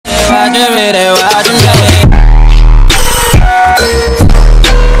Hey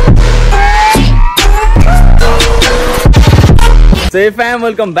fam,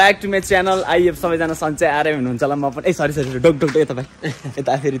 welcome back to my channel. आइए सबैजना सन्चै आराम हुनुहुन्छ होला म पनि ए सरी डोक यता भाइ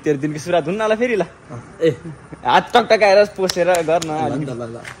यता फेरि तेरो दिनको सुरुवात हुन्न होला फेरि ल ए हात टकटक आएर पोसेर गर्न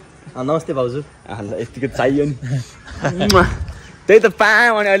नमस्ते भाउजू ल यतिको चाहियो नि त्यही त पाएँ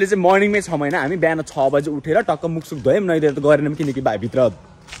अनि अहिले चाहिँ मर्निङमै 6 महिना हामी बिहान 6 बजे उठेर टक्क मुखसुक धोयौँ नैदिएर त गरेनौँ किनकि भाइ भित्र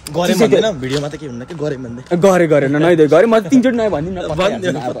गरे भन्दैन भिडियोमा त के भन्नु के गरे भन्दै गरेन नैदिएर गरे म 3 चोटि नय भनिदिनु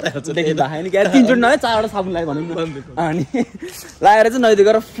न देखि भाइ नि के 3 चोटि नय 4 वटा साबुन लाइ भनिदिनु अनि लाएर चाहिँ नैदिएर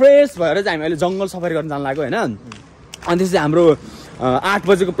गएर फ्रेस भएर चाहिँ हामी अहिले जंगल सफारी गर्न जान लाग्यो हैन अनि त्यसपछि हाम्रो 8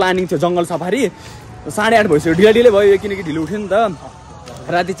 बजेको प्लानिङ थियो जंगल सफारी 8:30 भइसक्यो ढिलो भयो किनकि ढिलो उठ्यो नि त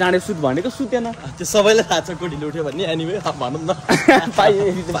राति चाँडै सुत भनेको सुतेन त्यो सबैले थाहा छ को ढिलो उठ्यो भन्ने एनीवे भनौँ न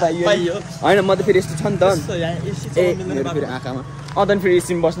पाइयो हैन म त फेरि यस्तो छ नि त ए फेरि आँखामा अदन फेरि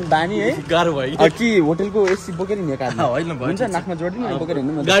एसी मा बस्नु बानी है गाह्रो भयो कि होटलको एसी बोकेर हिँड्ने काम होइन हुन्छ नाकमा जोडिदिनु बोकेर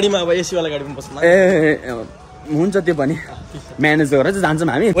हिँड्नु गाडीमा अब एसी वाला गाडीमा बस्नु ए हुन्छ त्यो पनि म्यानेज गरेर चाहिँ जान्छौँ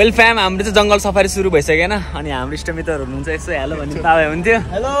हामी वेल फ्याम हाम्रो चाहिँ जंगल सफारी सुरु भइसकेन अनि हाम्रो इष्टमित्रहरू हुनुहुन्छ यसो हेलो भन्ने पाए हुन्थ्यो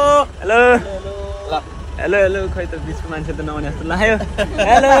हेलो हेलो हेलो हेलो खै त बिचको मान्छे त नआउने जस्तो लाग्यो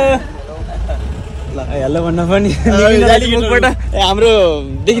हेलो ल हेलो भन्न पनि मुखबाट हाम्रो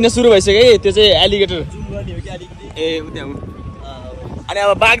देखिन सुरु भइसक्यो है त्यो चाहिँ एलिगेटर ए उता अनि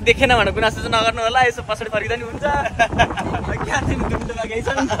अब बाघ देखेन भने गुनासो चाहिँ नगर्नु होला यसो पछाडि फर्किँदा नि हुन्छ क्या थियो नि दुईटा बाघ यही छ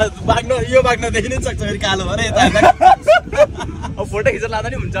यो बाघ नदेखिनै सक्छ फेरि कालो भएर यता अब फोटो खिचेर लाँदा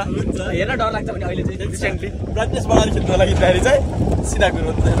नि हुन्छ हेर्न डर लाग्छ भने अहिले चाहिँ रिसेन्टली ब्राइटनेस बढाएर खिच्नु लागि तयारी चाहिँ सिधा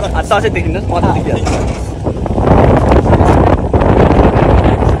कुरो सचै देखिनुहोस् म त देखिहाल्छु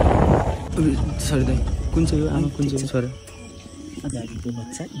सरी दाइ कुन चाहिँ हो आमा कुन चाहिँ छोरा अगाडिको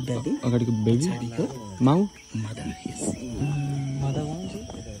बच्चा ड्याडी अगाडिको बेबी माउ मदर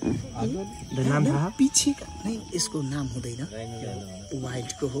नाम थाहा पछि नै यसको नाम हुँदैन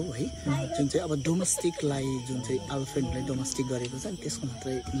वाइल्डको हो है जुन चाहिँ अब डोमेस्टिकलाई जुन चाहिँ एलिफेन्टलाई डोमेस्टिक गरेको छ त्यसको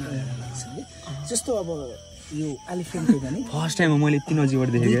मात्रै नाम लाग्छ है जस्तो अब यो एलिफेन्टको भने फर्स्ट टाइम मैले 3 अजीबाट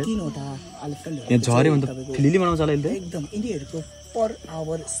देखेँ 3वटा एलिफेन्ट यहाँ झर्यो भने त फिलिली बनाउँछ होला अहिले एकदम यिनीहरूको per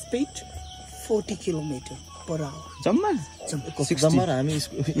hour speed 40 kilometre per hour जम्मा जम्मा हामी 60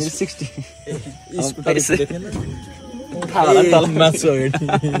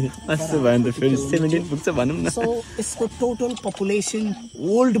 सो यसको टोटल पपुलेसन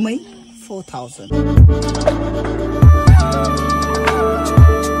वर्ल्डमै 4000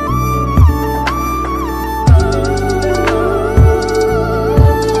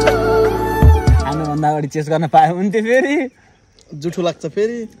 भन्दा अगाडि चेस गर्न पायो हुन्थ्यो फेरि जुठो लाग्छ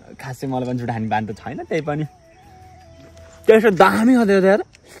फेरि खासै मलाई पनि जुठो हानी बान त छैन त्यही पनि त्यसो दामी हो त्यो यार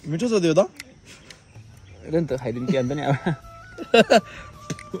मिठो छ त्यो त र नि त खाइदिनु के अन्त नि अब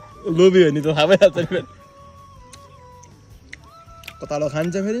लोभी हो नि त थाहा भइहाल्छ नि फेरि कतालो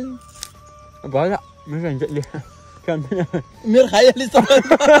खान्छ फेरि भयो मेरो हुन्छ के अन्त मेरो खाइहालिस् त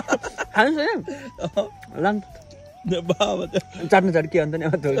खानु छैन लाम बाबा चाट्नु चाट के अन्त नि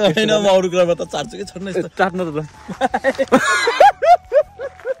अब हैन म अरु कुरामा त चाट्छु के छोड्नु यस्तो चाट्नु त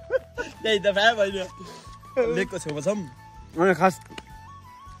त्यही त भए भयो लेकको छेउमा छम अनि खास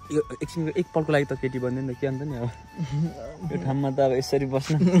यो एकछिनको एक पलको लागि त केटी बन्दैन के अन्त नि अब यो ठाउँमा त अब यसरी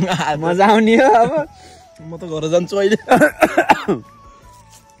बस्न मजा आउने हो अब म त घर जान्छु अहिले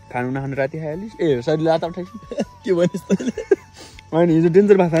खानु नखानु राति खाइहालिस् ए शरीर लात उठाइस् के भनिस् तैले अनि हिजो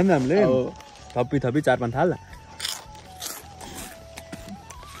डेन्जर भाषा नि हामीले थपी 4-5 थाल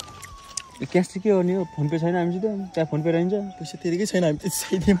क्यास चाहिँ के हो नि फोन पे छैन हामीसित त्यहाँ फोन पे रहन्छ पैसा तिरेकै छैन हामी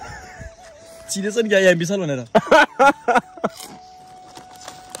त्यसैले चिनेछ नि यहाँ विशाल भनेर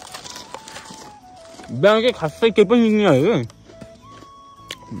ब्याङ्कै खासै केही पनि निक्ने हो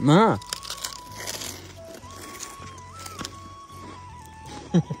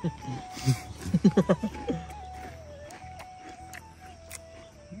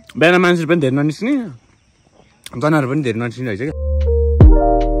बिहान मान्छेहरू पनि धेरै ननिस्किने जनावरहरू पनि धेरै ननिस्किने रहेछ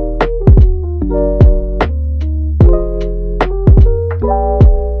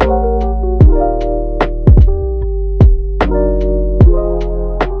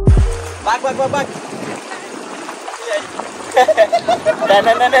क्या बाग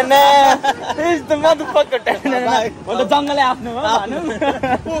He's the motherfucker. Well, jungle आफ्नो हो भनौं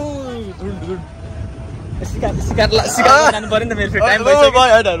सिकार जानु पर्यो नि त मेरो टाइम भइसक्यो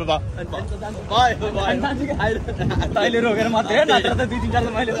भयो हैन भयो तैले रोकेर मात्रै नत्र त 2-3 जना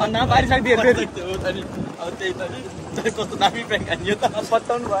मैले भन्दा पारिसक्दिए फेरि अब त्यही त नि कस्तो दामी प्र्याङ्क हानियो त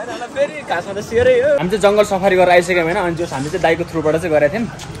पत्ताउनु भएन होला फेरि घाँसमा त सेरै हो हामी चाहिँ जंगल सफारी गरेर आइसक्यौँ हैन अनि जोस हामीले चाहिँ दाइको थ्रुबाट चाहिँ गरेका थियौँ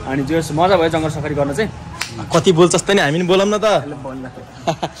अनि जोस मजा भयो जंगल सफारी गर्न चाहिँ कति बोल्छस् त नि हामी नि बोलौँ न त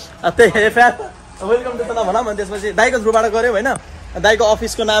त्यही वेलकम टु त नभनौँ अनि त्यसपछि दाइको थ्रुबाट गऱ्यौ होइन दाइको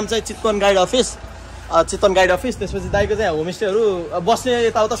अफिसको नाम चाहिँ चितवन गाइड अफिस त्यसपछि दाइको चाहिँ होमस्टेहरू बस्ने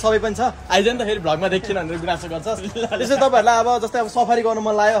यताउता सबै पनि छ आइज नि त फेरि भ्लगमा देखिन भनेर गुनासो गर्छ त्यसै तपाईँहरूलाई अब जस्तै अब सफारी गर्नु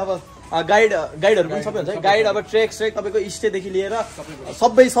मन लाग्यो अब गाइडहरू पनि सबै हुन्छ गाइड अब ट्रेक तपाईँको स्टेदेखि लिएर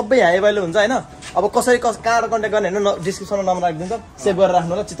सबै यहाँ एभाइलेबल हुन्छ होइन अब कसरी कहाँ कन्ट्याक्ट गर्ने होइन डिस्क्रिप्सनमा नम्बर राखिदिन्छ सेभ गरेर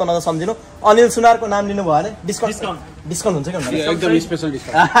राख्नु ल चित्त नगर सम्झिनु अनिल सुनारको नाम लिनुभयो भने डिस्काउन्ट हुन्छ कि एकदम स्पेसल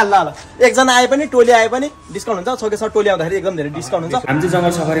डिस्काउन्ट ल एकजना आए पनि टोली आए पनि डिस्काउन्ट हुन्छ छोके सर टोली आउँदाखेरि एकदम धेरै डिस्काउन्ट हुन्छ हामी चाहिँ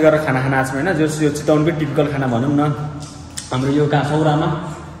जङ्गल सफारी गरेर खाना खान आएको छौँ होइन जो चितवनकै टिपिकल खाना भनौँ न हाम्रो यो कहाँ सौरामा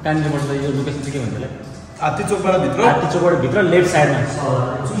कहाँनिर पर्छ यो लोकेसन चाहिँ के भन्छ हात्ती चोकबाट भित्र लेफ्ट साइडमा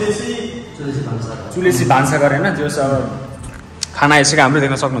चुलेसी भान्साघर होइन त्यो सब खाना आइसक्यो हाम्रो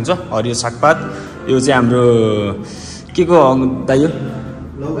देख्न सक्नुहुन्छ हरियो सागपात यो चाहिँ हाम्रो के को दाइ यो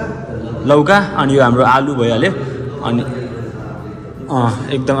लौका अनि यो हाम्रो आलु भइहाल्यो अनि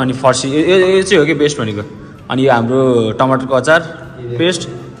एकदम अनि फर्सी यो चाहिँ हो कि बेस्ट भनेको अनि यो हाम्रो टमाटरको अचार पेस्ट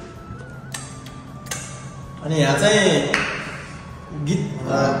अनि यहाँ चाहिँ गीत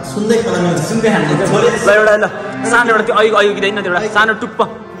सुन्दै खाना मिल्छ सुन्दै खान्छ ल एउटा ल सानो एउटा त्यो अघि गीत होइन त्यो एउटा सानो टुप्प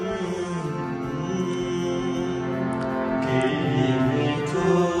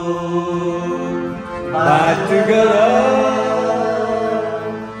बात गर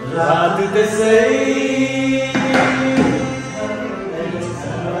रात त्यसै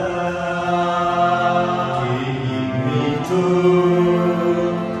मिठो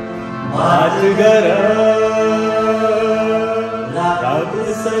बात गर रात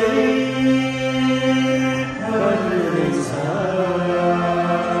त्यसै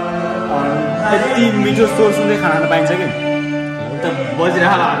यति मिठो स्वर सुन्दै खाना पाइन्छ कि त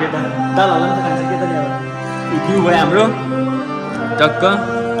बजिरहेको अब त दालहरूलाई पनि त खान्छ के त घिउ भयो हाम्रो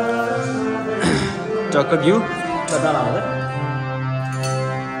टक्क घिउ दाल हाल्दा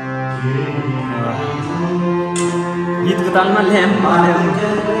गीतको तालमा ल्याम्प हालेर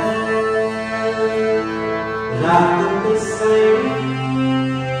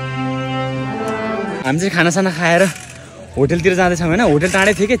हामी चाहिँ खानासाना खाएर होटेलतिर जाँदैछौँ होइन होटेल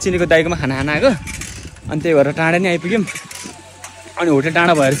टाढै थियो कि चिनेको दाइकोमा खाना खान आएको अनि त्यही भएर टाढा नै आइपुग्यौँ अनि होटेल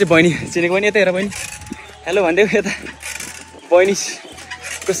टाढा भएर चाहिँ बहिनी चिनेको पनि यता हेर बहिनी हेलो भनिदिएको यता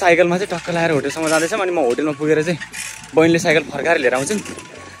बहिनीको साइकलमा चाहिँ टक्क लगाएर होटेलसम्म जाँदैछौँ अनि म होटेलमा पुगेर चाहिँ बहिनीले साइकल फर्काएर लिएर आउँछु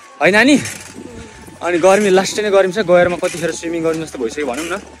होइन नि अनि गर्मी लास्टै नै गर्मी छ गएर म कतिखेर स्विमिङ गर्नु जस्तो भइसक्यो भनौँ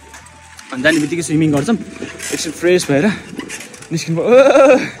न अनि जाने बित्तिकै स्विमिङ गर्छौँ एकछिन फ्रेस भएर निस्किनु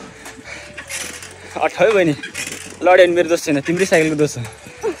अठायो बहिनी लड्यो भने मेरो दोष छैन तिम्रै साइकलको दोष छ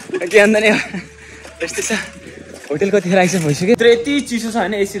के अन्त नि यस्तै छ होटेल कतिखेर आइसक्यो भइसक्यो त्यो यति चिसो छ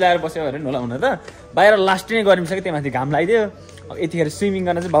होइन एसी लगाएर बस्यो भने होला हुन त बाहिर लास्टै नै गर्मी छ कि त्यही माथि घाम लगाइदियो अब यतिखेर स्विमिङ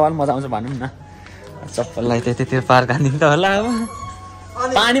गर्न चाहिँ बाबाले मजा आउँछ भनौँ न चप्पललाई त्यतिर पार हानिदिनु त होला अब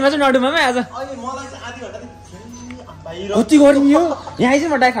पानीमा चाहिँ नडुमा आज कति गर्मी हो यहाँ आइज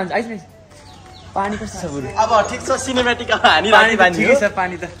म डाइ खान्छु आइज पानी कस्तो छ बरु अब ठिक छ सिनेमेटिक ठिकै छ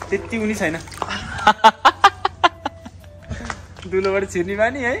पानी त त्यति पनि छैन दुलोबाट छिर्ने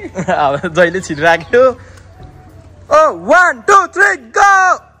बानी है अब जहिले छिरिराख्यो ओ 1 2 3 गो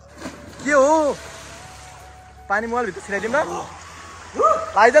के हो पानी मोल भित्र छिराइदिउँ न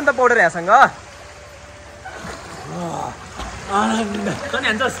आइज नि त पाउडर यहाँसँग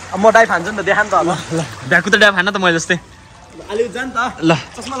म डाइ खान्छु नि त देखा नि त अब भ्याकु त डाइ खान्न त मैले जस्तै अलि जान त ल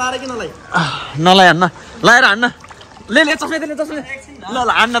चस्मा लाएर कि नलाइ नलाइ हान्न लाएर हान्न ले चस्मा दे चस्मा ल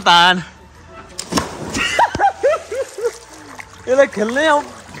हान्न त हान यसलाई खेल्नै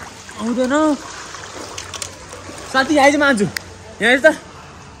आउँदैन साथी आइज मान्छु यहाँ त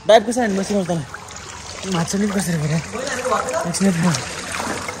डाइभ कसरी हान्नु मसिनो तँलाई माछा नि कसरी भयो एकछिन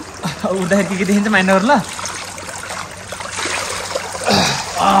उठ्दाखेरि के देखिन्छ माइन्डहरू ल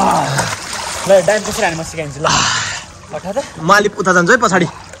डाइभ कसरी हान्नु म सिकाइदिन्छु ल अठा त म अलिक उता जान्छु है पछाडि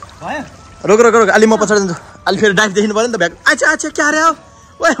रोक अलि म पछाडि जान्छु अलि फेरि डाइभ देखिनु पऱ्यो नि त भ्याक अच्छा क्या अरे हो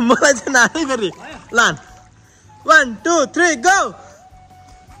ओ मलाई चाहिँ नानै फेरि लान 1 2 3 गो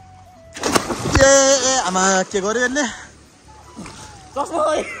ए आमा के गर्यो यसले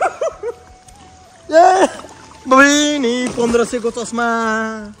ए बहिनी 1500 को चस्मा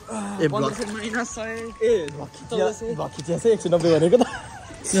ए माइनस भक्की 190 भनेको त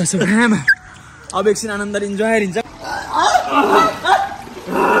अब एकछिन आनन्दले इन्जोय लिन्छ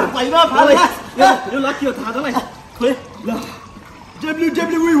यो लकी हो थाहा तँलाई खोइ ल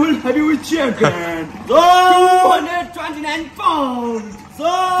WWE World Heavyweight Champion 229 pounds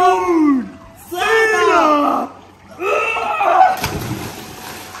John Cena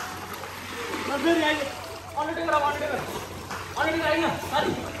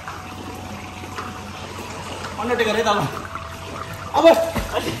गर्दै गरे त अब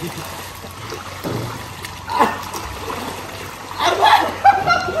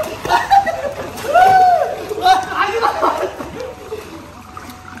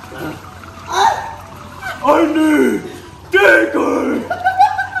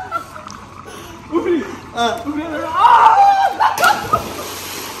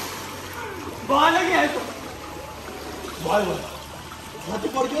Mati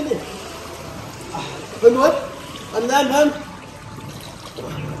port ni. Benar. Andan.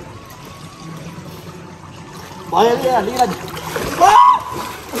 Bayar dia, lihat.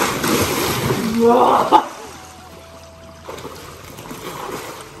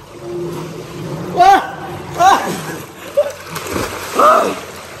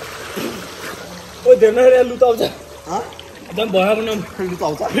 Oh, dengar ya lu tahu tak? Hah? Adam bahaya pun lu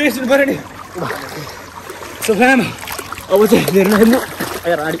tahu tak? Please, berapa ni? So fam, अब चाहिँ हेर्नु हेर्नु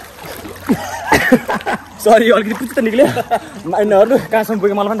ए राडी sorry अलिकति पुच्ची त निक्ल्यो हैनहरु कहाँसम्म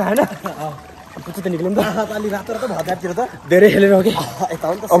पुग्यो मलाई पनि थाहा हैन पुच्ची त निक्ल्यो नि त पाली रातो रातो भदातिर त धेरै खेलेर हो के यता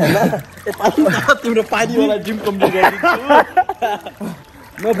हो नि त ए पाली तिम्रो पानी वाला जिम कम्प्लिट गरिदिन्छु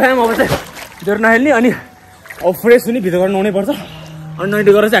नो फ्याम अब चाहिँ हेर्नु नहेल्ने अनि अब फ्रेस हुने भित्र गर्न नुहाउनै पर्छ अनि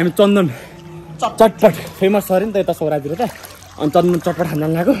नुहाइदियो गरेर चाहिँ हामी चन्दन चटपट फेमस छ अरे नि त यता सौरातिर त अनि चन्दन चटपट खान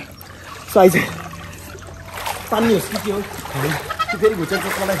लाग्यो सो आइज पानी होस् कि हो कि फेरि घुच्छ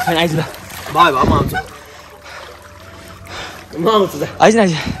मलाई छैन आइज ल भयो भयो म आउँछु आइज न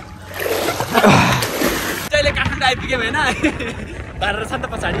आइज जहिले काठमाडौँ आइपुग्यो होइन बाह्र छ नि त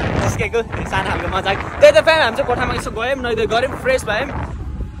पछाडि निस्केको सानो खालको मजाक त्यही त फ्याम हामी चाहिँ कोठामा यसो गयौँ नुहाइदियो गऱ्यौँ फ्रेस भयौँ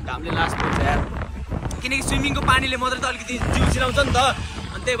घामले लास्ट हुन्छ यार किनकि स्विमिङको पानीले मात्रै त अलिकति जिउ चिलाउँछ नि त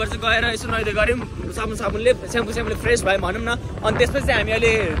अनि त्यही भएर चाहिँ गएर यसो नुहाइदियो गऱ्यौँ साबुनले स्याम्पूले फ्रेस भयो भनौँ न अनि त्यसपछि चाहिँ हामी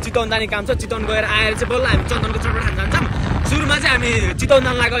अहिले चितवन जाने काम छ चितवन गएर आएर चाहिँ बल्ल हामी चन्दनको चटपट खान जान्छौँ सुरुमा चाहिँ हामी चितवन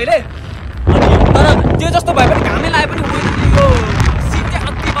जान लाग्यो अहिले अनि तर त्यो जस्तो भए पनि घामै लाए पनि यो सिट चाहिँ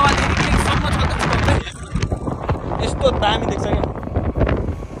अति बाबासम्म छ त यस्तो दामी देख्छ क्या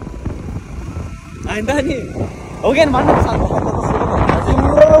होइन त नि हो कि भन्नु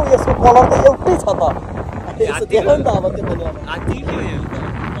यसको कलर त एउटै छ त अब त्यो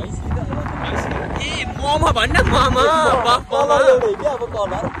मोमो भन्न मोमो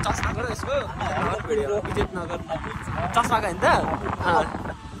चस्माको र यसको विजेतनगर चस्माको होइन त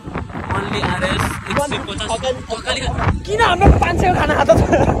ओन्ली आरएस 150 किन हाम्रो 500 खाना खाता छ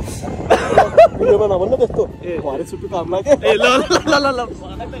भिडियोमा नभन्नु त्यस्तो भरे छुट्टु काम लाग्यो ए ल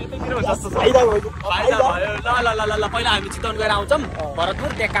फाइदा भयो ल पहिला हामी चितवन गएर आउँछौँ भरतपुर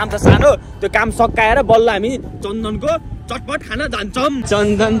त्यहाँ काम छ सानो त्यो काम सकाएर बल्ल हामी चन्दनको चटपट खान जान्छौँ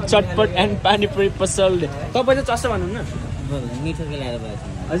चन्दन चटपट एन्ड पानीपुरी पसल तपाईँ चाहिँ चस्सा भन्नु न मिठो खेलाएर भयो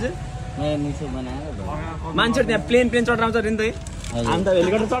हजुर मैले मिठो बनाएर मान्छेहरू त्यहाँ प्लेन चढेर आउँछ अरे नि त हामी त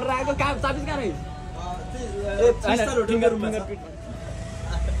हेलिकप्टर चढेर आएको चाबिस कहाँ रहेछ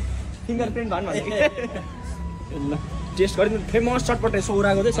फिङ्गर प्रिन्ट भन्नु ल टेस्ट गरिदिनु फेमस चटपटे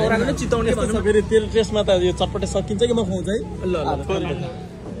सौराको चाहिँ सौराको चाहिँ चिताउने भन्नु फेरि तेल टेस्टमा त यो चटपटे सकिन्छ कि म खुवाउँछ है ल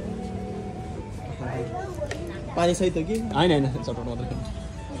पानी सहित हो कि होइन चटपट मात्रै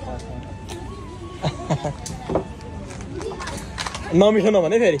नमिठो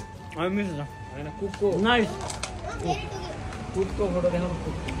नभने फेरि मिठो छ होइन कुकको नाइस कुकको फोटो देखाउनु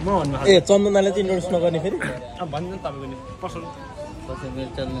म भन्नु ए चन्दनले चाहिँ इन्ट्रोड्युस नगर्ने फेरि अब भन्नु तपाईँको नि पसल मेरो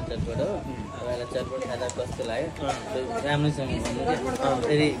चन्दन चटपट हो तपाईँलाई चटपट खाँदा कस्तो लाग्यो राम्रोसँग भन्नु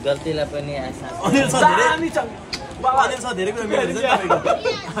फेरि गल्तीलाई पनि धेरै कुरा मिलेर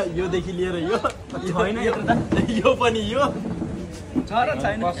योदेखि लिएर यो छैन यो पनि यो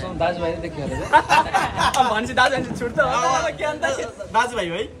दाजुभाइ देखियो भनेपछि दाजुभाइ छुट्छ दाजुभाइ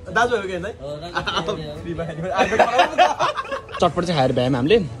है दाजुभाइ के चटपट चाहिँ खाएर भ्यायौँ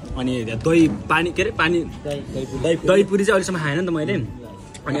हामीले अनि दही पानी के अरे पानी दही पुरी चाहिँ अहिलेसम्म खाएन नि त मैले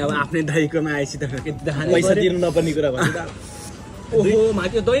अनि अब आफ्नै दहीकोमा आएपछि त पैसा दिनु नपर्ने कुरा भन्नु त ओहो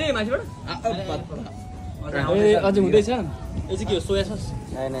माथि दही नै माथिबाट ए अझै हुँदैछ यो चाहिँ के हो सोया सस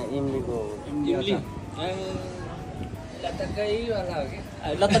होइन इमलीको इमली लतकैवाला हो कि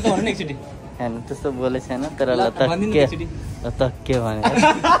लतक भन्नु नि एकचोटि होइन त्यस्तो बोले छैन तर लतक के भने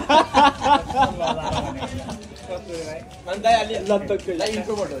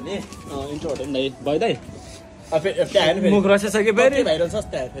इन्ट्रोभर्ट हो नि इन्ट्रोभर्ट हो नि भयो दाइ मुख रसिसक्यो फेरि भाइरल छ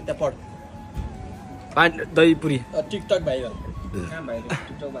त्यहाँ पढ दही पुरी टिकटक भाइरल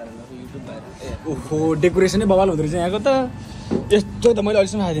ओहो डेकोरेसनै बवाल हुँदो रहेछ यहाँको त यस्तो त मैले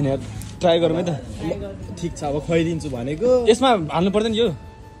अहिलेसम्म खाएको थिएन यार ट्राई गरौँ है त ठिक छ अब खुवाइदिन्छु भनेको यसमा हाल्नु पर्दैन यो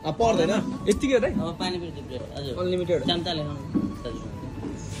पर्दैन यत्तिकै हो त पानीपुरी प्लेट हजुर अनलिमिटेड चम्चा लेखाउनु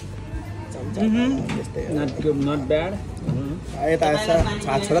नट ब्याड यता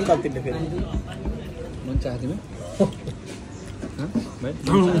छाछ र नि त तिमीले फेरि हुन्छ तिमी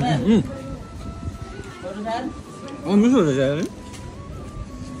मिठो हुन्छ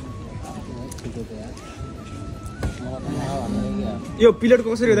यो प्लेटको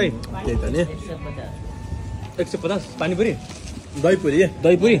कसरी हो दाइ त्यही त नि 150 पानीपुरी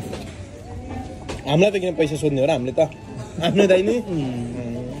दहीपुरी हामीलाई त किन पैसा सोध्ने हो र हामीले त आफ्नै दाइ नि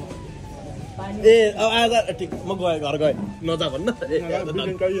ए अब आज ठिक म गएँ घर गएँ नजा भन्न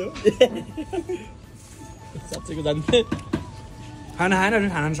साँच्चैको जान्थे खाना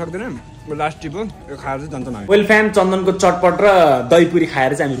खान सक्दैन लास्ट टिप हो यो खाएर चाहिँ जान्छ वेल फ्याम चन्दनको चटपट र दहीपुरी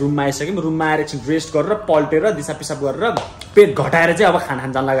खाएर चाहिँ हामी रुममा आइसक्यौँ रुममा आएर एकछिन रेस्ट गरेर पल्टेर दिसा पिसाब गरेर पेट घटाएर चाहिँ अब खाना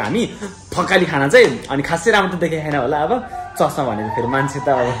खान जान लाग्यो हामी फकाली खाना चाहिँ अनि खासै राम्रो त देखेको छैन होला अब चस्मा भनेको फेरि मान्छे त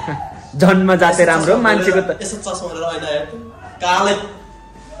अब जन्म जाते राम्रो मान्छेको त यसो चस्मा कालै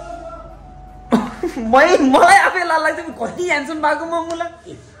मलाई आफै लाग्छ कति ह्यान्डसम भएको म मलाई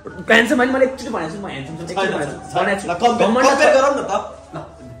ह्यान्डसम भने मैले एकचोटि भनेको छु म ह्यान्डसम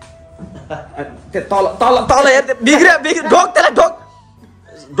तल हेर बिग्रियो ढोक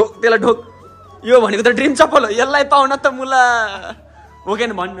त्यसलाई ढोक यो भनेको त ड्रिम चप्पल हो यसलाई पाउन त मुला हो कि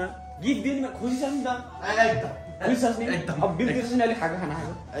भन्नु गीत दिनमा खुसी छ नि त अब बिग्रिएपछि अहिले खाएको खाना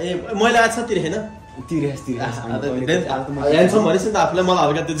खाएको ए मैले आज तिरे होइन ह्यान्डसम भनेपछि नि त आफूलाई मलाई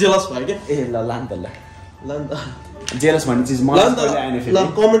हल्का त्यो जेलस भयो क्या ए ल नि त जेलस भन्ने चिज मलाई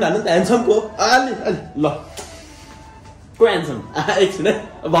कमेन्ट हाल्नु त ह्यान्डसमको अलि ल को ह्यान्डसम एकछिन है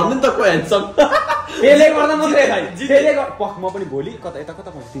भन्नु नि त को ह्यान्डसम त्यसले गर्दा मात्रै भाइ त्यसले म पनि भोलि कता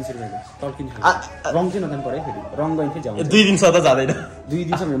पाउँछु 300 रुपियाँको तल किन रङ चाहिँ नजानु पर्यो फेरि रङ गयो फेरि जाउँ 2 दिनसम्म त जाँदैन 2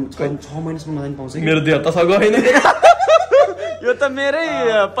 दिनसम्म 6 महिनासम्म नजानु पाउँछ मेरो 2 हप्तासम्म गएन यो त मेरै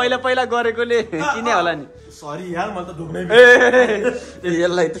पहिला गरेकोले किने होला नि सरी यार म त दुख्नै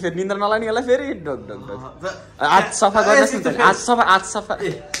यसलाई त फेरि निन्द्रा नलाग्ने यसलाई फेरि ढोक आज सफा गर्नुहोस् न आज सफा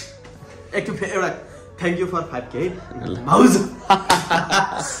एक एउटा थ्याङ्क यू फर 5K भाउजू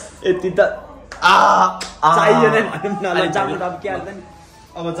यति त चाहियो नै भनौँ न ल जाम त अब के हाल्छ नि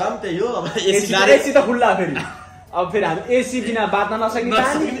अब जाम त्यही हो अब एसी त खुल्ला फेरि अब फेरि हामी एसी बिना बाँच्न नसक्ने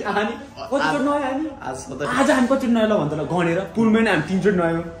हामी कतिचोटि नआयो हामी आज हामी कतिचोटि नआयो ल भन्छ ल गनेर पुलमै नै हामी 3 चोटि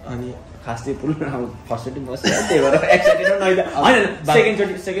नआयो अनि खास चाहिँ पुलमा अब फर्स्ट चोटि बस्छ त्यही भएर एक्साइटेड नआइदा होइन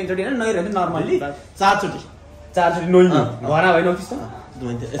सेकेन्ड चोटि होइन नआइरहन्छ नर्मल्ली 4 चोटि नआइनु घर भएन अफिस त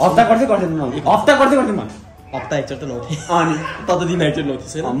हप्ता गर्दै गर्दैन म हप्ता एकचोटि त नौथे अनि त दिन एकचोटि नौथे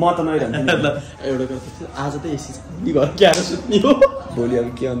छैन म त नआइरहन्छु ल एउटा कुरा आज त एसी छ नि घर के आएर सुत्ने हो भोलि अब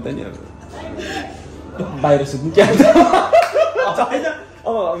के अन्त नि अब बाहिर सुत्नु के हुन्छ होइन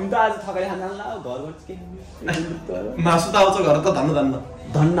अब हामी त आज थकाइ खान जान्ला घरबाट के मासु त आउँछ घर त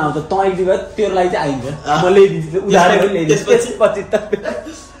धन्न आउँछ तँ एक दिन तेरो लागि चाहिँ आइन्छ म ल्याइदिन्छु उधारै पनि ल्याइदिन्छु त्यसपछि त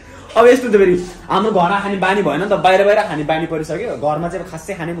अब यस्तो त फेरि हाम्रो घरमा खाने बानी भएन नि त बाहिर खाने बानी परिसक्यो घरमा चाहिँ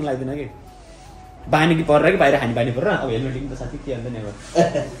खासै खानै मन लाग्दैन कि बानी कि परेर कि बाहिर खाने बानी परेर अब हेलमेटिङ त साथी के अन्त नि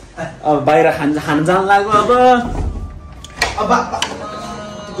अब बाहिर खान जान लाग्यो अब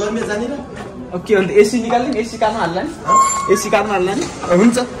गर्मी जाने र अब के अन्त एसी निकाल्ने एसी काट्न हाल्ला नि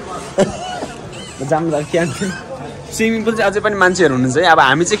हुन्छ जाम लाग्यो के अन्त स्विमिङ पुल चाहिँ अझै पनि मान्छेहरू हुनुहुन्छ है अब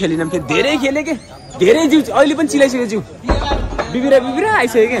हामी चाहिँ खेलिनौँ फेरि धेरै खेल्यो कि धेरै जिउ अहिले पनि चिलाइसक्यो जिउ बिबिरा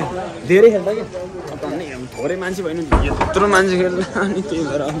आइसक्यो क्या धेरै खेल्दा क्या थोरै मान्छे भएन यत्रो मान्छे खेल्दा अनि त्यही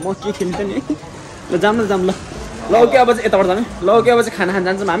भएर म के खेल्छ नि ल जाम ल के अब चाहिँ यताबाट जाने ल के अब चाहिँ खाना खान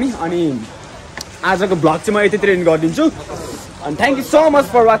जान्छौँ हामी अनि आजको भ्लग चाहिँ म यतितिर एन्ड गरिदिन्छु अनि thank you so much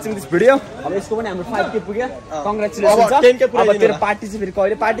for watching this video अब यसको पनि हाम्रो 5K पुग्यो कङ्ग्रेचुलेसन छ अब तेरो पार्टी चाहिँ फेरि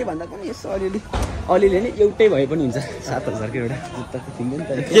कहिले पार्टी भन्दा पनि यसो अलिअलि नै एउटै भए पनि हुन्छ 7,000 को एउटा जुत्ता त किन्दैन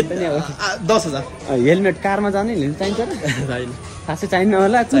नि अब 10,000 हेलमेट कारमा जाने लिनु चाहिन्छ र खासै चाहिन्न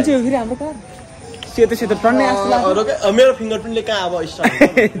होला कुन चाहिँ हो फेरि हाम्रो कार सेतो टन्नै जस्तो लाग्छ मेरो फिङ्गरप्रिन्टले कहाँ अब स्टार्ट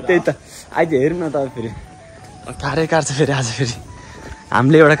त्यही त अहिले हेरौँ न त फेरि कारै कार छ फेरि आज फेरि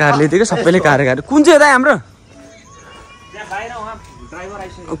हामीले एउटा कार ल्याइदिएको सबैले कार कुन चाहिँ हो त हाम्रो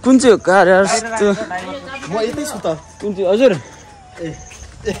कुन चाहिँ हो कार म यतै छु त कुन चाहिँ हजुर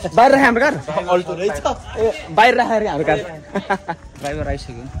बाहिर राखे हाम्रो कार अल्टो रहेछ ए बाहिर राखेर हाम्रो कार ड्राइभर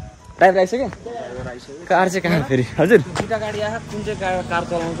आइसक्यो कार चाहिँ कहाँ फेरि हजुर दुईटा गाडी आयो कुन चाहिँ कार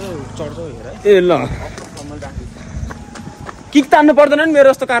चलाउँछ चढ्छौ हेर ए ल किक तान्नु पर्दैन नि मेरो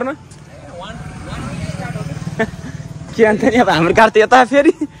जस्तो कारमा के अन्त नि अब हाम्रो कार त यता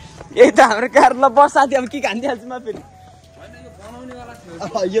फेरि यही त हाम्रो कार ल बस साथी अब किक हानिदिइहाल्छु म फेरि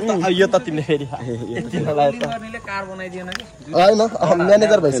यो त तिमीले फेरि कार बनाइदिएन कि होइन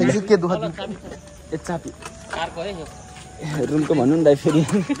म्यानेजर भइसकेपछि के दुःख ए चापी कारको है रुलको भन्नु नि दाइ फेरि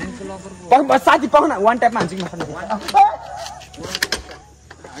साथी पाउन वान टाइपमा हान्छु कि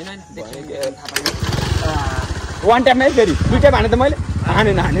वान टाइपमा है फेरि दुई टाइप हाने त मैले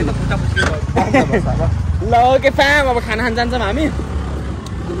हानेन ल ओके फ्याम अब खाना खान जान्छौँ हामी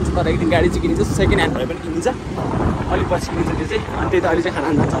तर एक दिन गाडी चाहिँ किनिन्छ सेकेन्ड ह्यान्ड भए पनि किनिन्छ अलिक पछि किनिन्छ त्यो चाहिँ अनि त्यही त अहिले चाहिँ खाना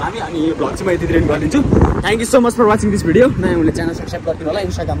खान जान्छौँ हामी अनि यो भ्लग चाहिँ म यति रेडी गरिदिन्छु thank you so much for watching this video नयाँ हुने च्यानल सब्सक्राइब गरिदिनु होला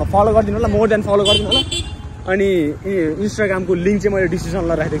इन्स्टाग्राममा फलो गरिदिनु होला मोर देन फलो गरिदिनु होला अनि इन्स्टाग्रामको लिङ्क चाहिँ मैले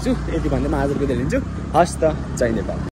डिस्क्रिप्सनमा राखिदिएको छु यति भन्दै म आज बिदा लिन्छु हस् त जय नेपाल